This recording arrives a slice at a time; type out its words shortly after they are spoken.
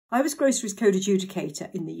I was Groceries Code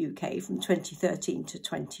Adjudicator in the UK from 2013 to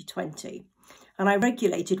 2020, and I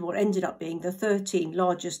regulated what ended up being the 13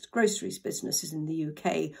 largest groceries businesses in the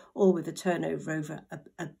UK, all with a turnover over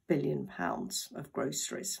 £1 billion of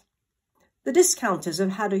groceries. The discounters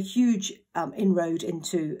have had a huge inroad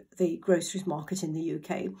into the groceries market in the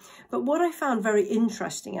UK. But what I found very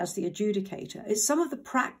interesting as the adjudicator is some of the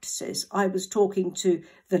practices I was talking to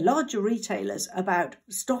the larger retailers about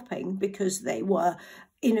stopping because they were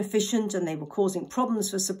inefficient and they were causing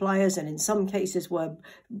problems for suppliers, and in some cases were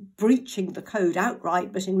breaching the code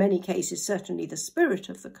outright, but in many cases certainly the spirit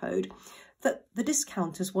of the code, that the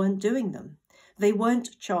discounters weren't doing them. They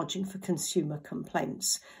weren't charging for consumer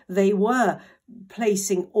complaints. They were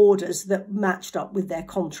placing orders that matched up with their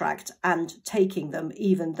contract and taking them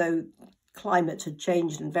even though climate had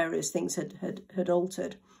changed and various things had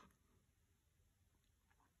altered.